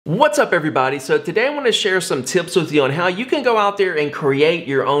What's up everybody? So today I want to share some tips with you on how you can go out there and create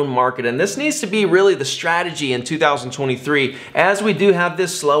your own market. And this needs to be really the strategy in 2023 as we do have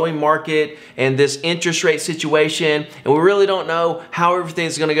this slowing market and this interest rate situation, and we really don't know how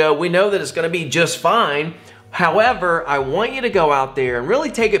everything's going to go. We know that it's going to be just fine. However, I want you to go out there and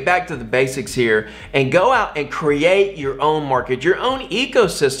really take it back to the basics here and go out and create your own market, your own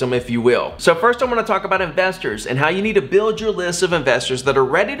ecosystem, if you will. So first I want to talk about investors and how you need to build your list of investors that are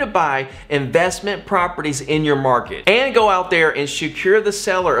ready to buy investment properties in your market, and go out there and secure the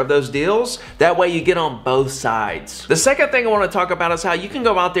seller of those deals. That way you get on both sides. The second thing I want to talk about is how you can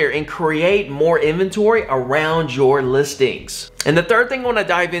go out there and create more inventory around your listings. And the third thing I want to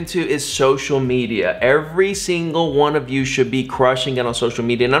dive into is social media. Every single one of you should be crushing it on social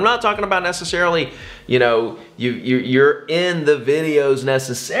media. And I'm not talking about necessarily, you're in the videos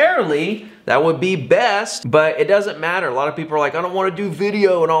necessarily. That would be best, but it doesn't matter. A lot of people are like, I don't want to do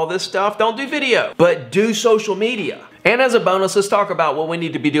video and all this stuff. Don't do video, but do social media. And as a bonus, let's talk about what we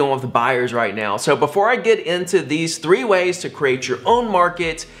need to be doing with the buyers right now. So before I get into these 3 ways to create your own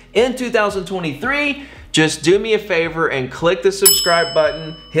market in 2023, just do me a favor and click the subscribe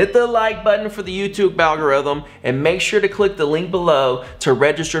button, hit the like button for the YouTube algorithm, and make sure to click the link below to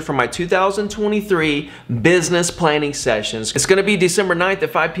register for my 2023 business planning sessions. It's gonna be December 9th at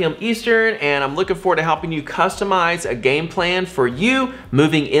 5 p.m. Eastern, and I'm looking forward to helping you customize a game plan for you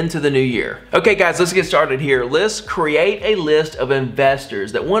moving into the new year. Okay guys, let's get started here. Let's create a list of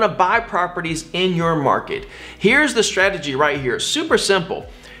investors that wanna buy properties in your market. Here's the strategy right here, super simple.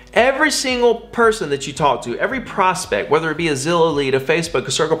 Every single person that you talk to, every prospect, whether it be a Zillow lead, a Facebook,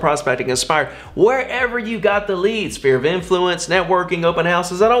 a Circle Prospecting, Inspire, wherever you got the lead, Sphere of Influence, networking, open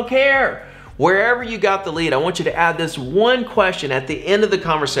houses, I don't care. Wherever you got the lead, I want you to add this one question at the end of the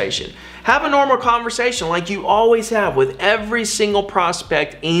conversation. Have a normal conversation like you always have with every single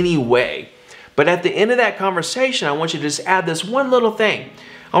prospect anyway. But at the end of that conversation, I want you to just add this one little thing.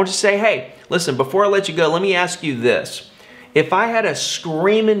 I want you to say, hey, listen, before I let you go, let me ask you this. If I had a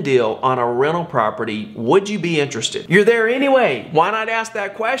screaming deal on a rental property, would you be interested? You're there anyway. Why not ask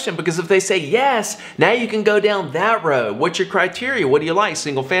that question? Because if they say yes, now you can go down that road. What's your criteria? What do you like?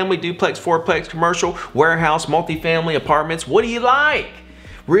 Single family, duplex, fourplex, commercial, warehouse, multifamily, apartments? What do you like?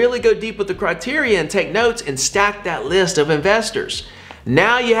 Really go deep with the criteria and take notes and stack that list of investors.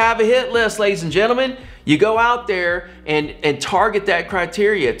 Now you have a hit list, ladies and gentlemen. You go out there and target that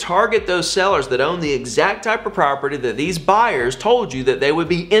criteria. Target those sellers that own the exact type of property that these buyers told you that they would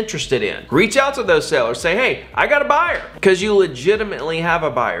be interested in. Reach out to those sellers. Say, hey, I got a buyer, because you legitimately have a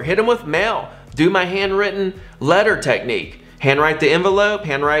buyer. Hit them with mail. Do my handwritten letter technique. Handwrite the envelope,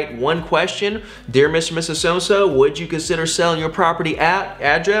 handwrite one question. Dear Mr. and Mrs. So-and-so, would you consider selling your property at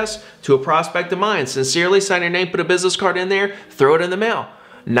address to a prospect of mine? Sincerely, sign your name, put a business card in there, throw it in the mail.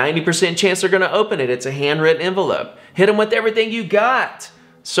 90% chance they're gonna open it. It's a handwritten envelope. Hit them with everything you got.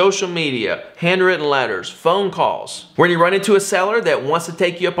 Social media, handwritten letters, phone calls. When you run into a seller that wants to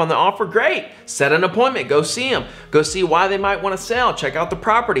take you up on the offer, great. Set an appointment, go see them. Go see why they might want to sell. Check out the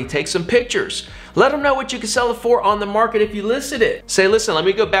property, take some pictures. Let them know what you can sell it for on the market if you listed it. Say, listen, let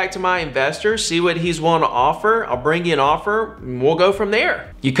me go back to my investor, see what he's willing to offer. I'll bring you an offer, and we'll go from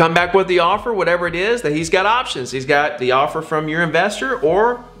there. You come back with the offer, whatever it is, that he's got options. He's got the offer from your investor,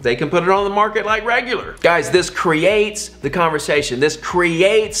 or they can put it on the market like regular. Guys, this creates the conversation. This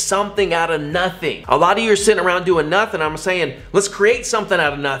creates something out of nothing. A lot of you are sitting around doing nothing. I'm saying, let's create something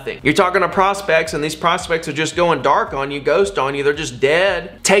out of nothing. You're talking to prospects, and these prospects are just going dark on you, ghost on you. They're just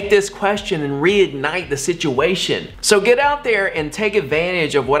dead. Take this question and reignite the situation. So get out there and take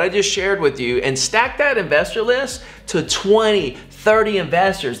advantage of what I just shared with you and stack that investor list to 20, 30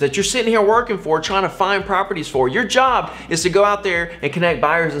 investors that you're sitting here working for, trying to find properties for. Your job is to go out there and connect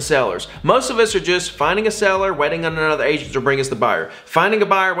buyers and sellers. Most of us are just finding a seller, waiting on another agent to bring us the buyer. Finding a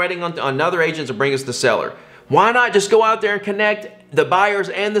buyer, waiting on another agent to bring us the seller. Why not just go out there and connect the buyers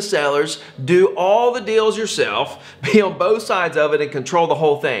and the sellers, do all the deals yourself, be on both sides of it, and control the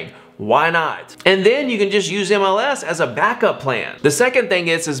whole thing? Why not? And then you can just use MLS as a backup plan. The second thing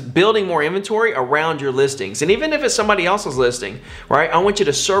is building more inventory around your listings. And even if it's somebody else's listing, right? I want you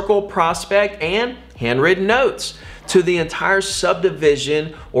to circle, prospect, and handwritten notes to the entire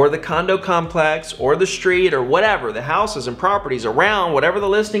subdivision or the condo complex or the street or whatever, the houses and properties around whatever the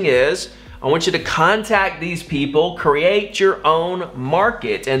listing is. I want you to contact these people, create your own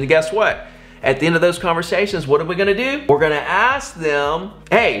market. And guess what? At the end of those conversations, what are we gonna do? We're gonna ask them,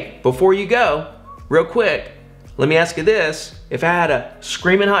 hey, before you go, real quick, let me ask you this. If I had a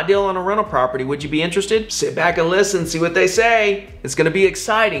screaming hot deal on a rental property, would you be interested? Sit back and listen, see what they say. It's gonna be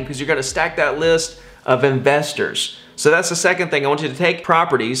exciting because you're gonna stack that list of investors. So that's the second thing. I want you to take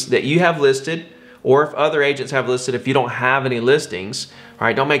properties that you have listed, or if other agents have listed, if you don't have any listings, all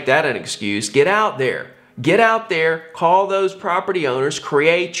right, don't make that an excuse. Get out there. Get out there, call those property owners,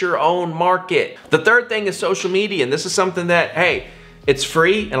 create your own market. The third thing is social media, and this is something that, hey, it's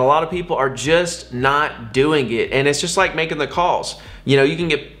free and a lot of people are just not doing it. And it's just like making the calls. You know, you can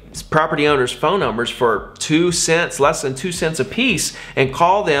get property owners' phone numbers for 2 cents, less than 2 cents a piece, and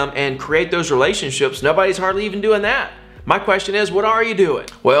call them and create those relationships. Nobody's hardly even doing that. My question is, what are you doing?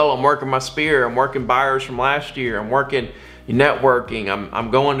 Well, I'm working my Sphere, I'm working buyers from last year, I'm working networking, I'm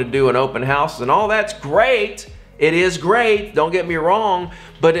going to do an open house, and all that's great. It is great, don't get me wrong,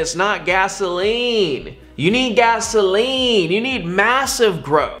 but it's not gasoline. You need gasoline. You need massive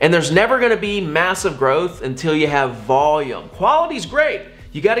growth. And there's never gonna be massive growth until you have volume. Quality's great.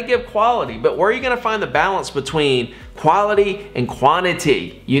 You gotta give quality, but where are you gonna find the balance between quality and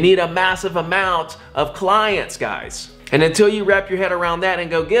quantity? You need a massive amount of clients, guys. And until you wrap your head around that and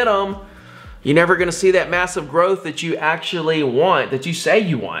go get them, you're never gonna see that massive growth that you actually want, that you say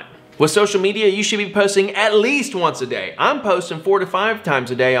you want. With social media, you should be posting at least once a day. I'm posting 4 to 5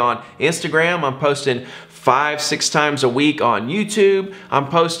 times a day on Instagram. I'm posting 5, 6 times a week on YouTube. I'm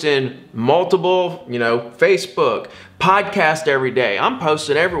posting multiple, Facebook, podcast every day. I'm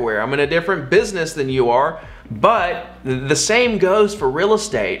posting everywhere. I'm in a different business than you are, but the same goes for real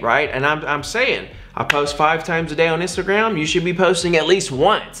estate, right? And I'm saying, I post 5 times a day on Instagram. You should be posting at least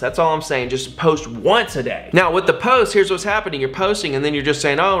once. That's all I'm saying. Just post once a day. Now with the post, here's what's happening. You're posting and then you're just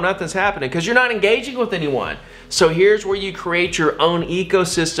saying, oh, nothing's happening, because you're not engaging with anyone. So here's where you create your own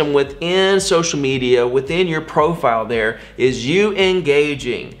ecosystem within social media, within your profile there, is you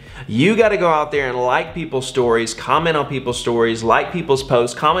engaging. You got to go out there and like people's stories, comment on people's stories, like people's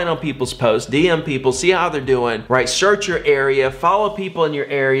posts, comment on people's posts, DM people, see how they're doing, right? Search your area, follow people in your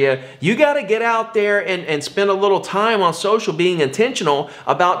area. You got to get out there and spend a little time on social, being intentional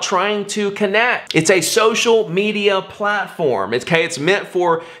about trying to connect. It's a social media platform. It's meant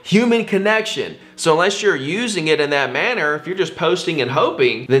for human connection. So unless you're using it in that manner, if you're just posting and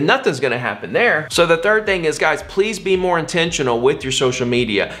hoping, then nothing's gonna happen there. So the third thing is, guys, please be more intentional with your social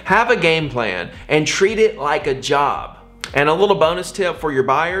media. Have a game plan and treat it like a job. And a little bonus tip for your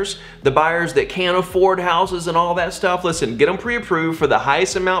buyers, the buyers that can't afford houses and all that stuff, listen, get them pre-approved for the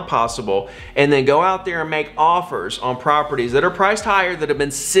highest amount possible, and then go out there and make offers on properties that are priced higher, that have been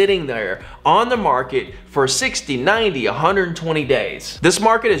sitting there on the market for 60, 90, 120 days. This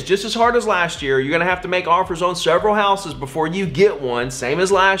market is just as hard as last year. You're gonna have to make offers on several houses before you get one, same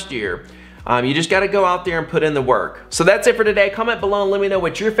as last year. You just got to go out there and put in the work. So that's it for today. Comment below and let me know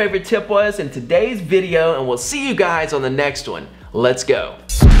what your favorite tip was in today's video, and we'll see you guys on the next one. Let's go.